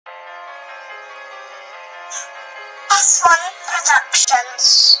S1 Productions.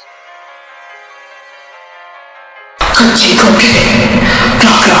 Cookie cookie,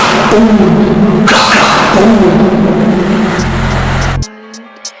 gaga boom, gaga boom.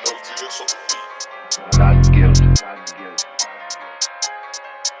 Not guilt, not guilt.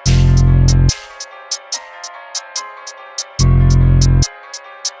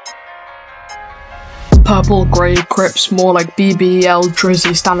 Purple, grey, Crips, more like BBL,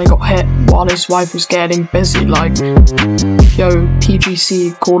 Drizzy. Stanley got hit while his wife was getting busy, like, yo,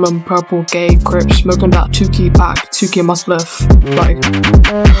 PGC, call him Purple, gay, Crips, smoking that Tukey pack, Tukey must live, like,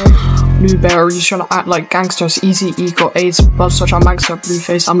 Blueberries trying to act like gangsters, Easy E got AIDS, blood such a gangster,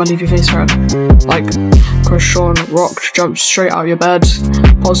 Blueface, I'ma leave your face red, like, Christian, Rock, jump straight out your bed,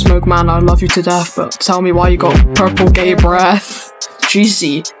 Pod Smoke man, I love you to death, but tell me why you got purple gay breath,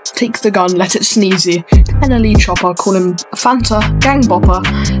 GC. Take the gun, let it sneezy. NLE Chopper, call him Fanta, Gang Bopper.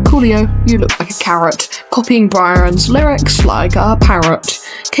 Coolio, you look like a carrot. Copying Brian's lyrics like a parrot.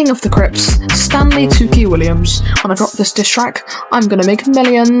 King of the Crips, Stanley Tukey Williams. When I drop this diss track, I'm gonna make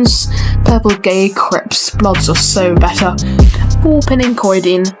millions. Purple gay Crips, bloods are so better. Ball pinning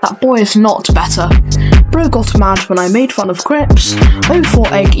Coidine, that boy is not better. Bro got mad when I made fun of Crips.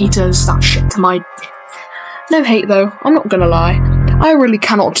 04 egg eaters, that shit to my... No hate though, I'm not gonna lie. I really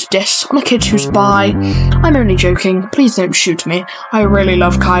cannot diss on a kid who's bi. I'm only joking, please don't shoot me. I really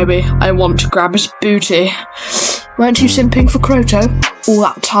love Kaibi, I want to grab his booty. Weren't you simping for Kroto all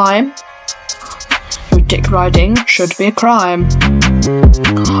that time? Your dick riding should be a crime.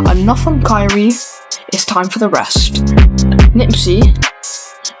 Enough on Kyrie, it's time for the rest. Nipsey,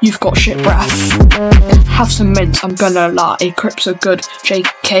 you've got shit breath. Have some mints, I'm gonna lie, Crips are good.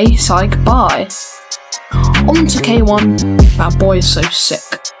 JK, psych, bye. On to K1, that boy is so sick.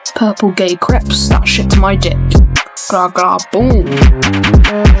 Purple gay Crips, that shit to my dick. Gra gra boom.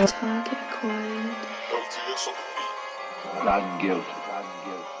 Not guilt.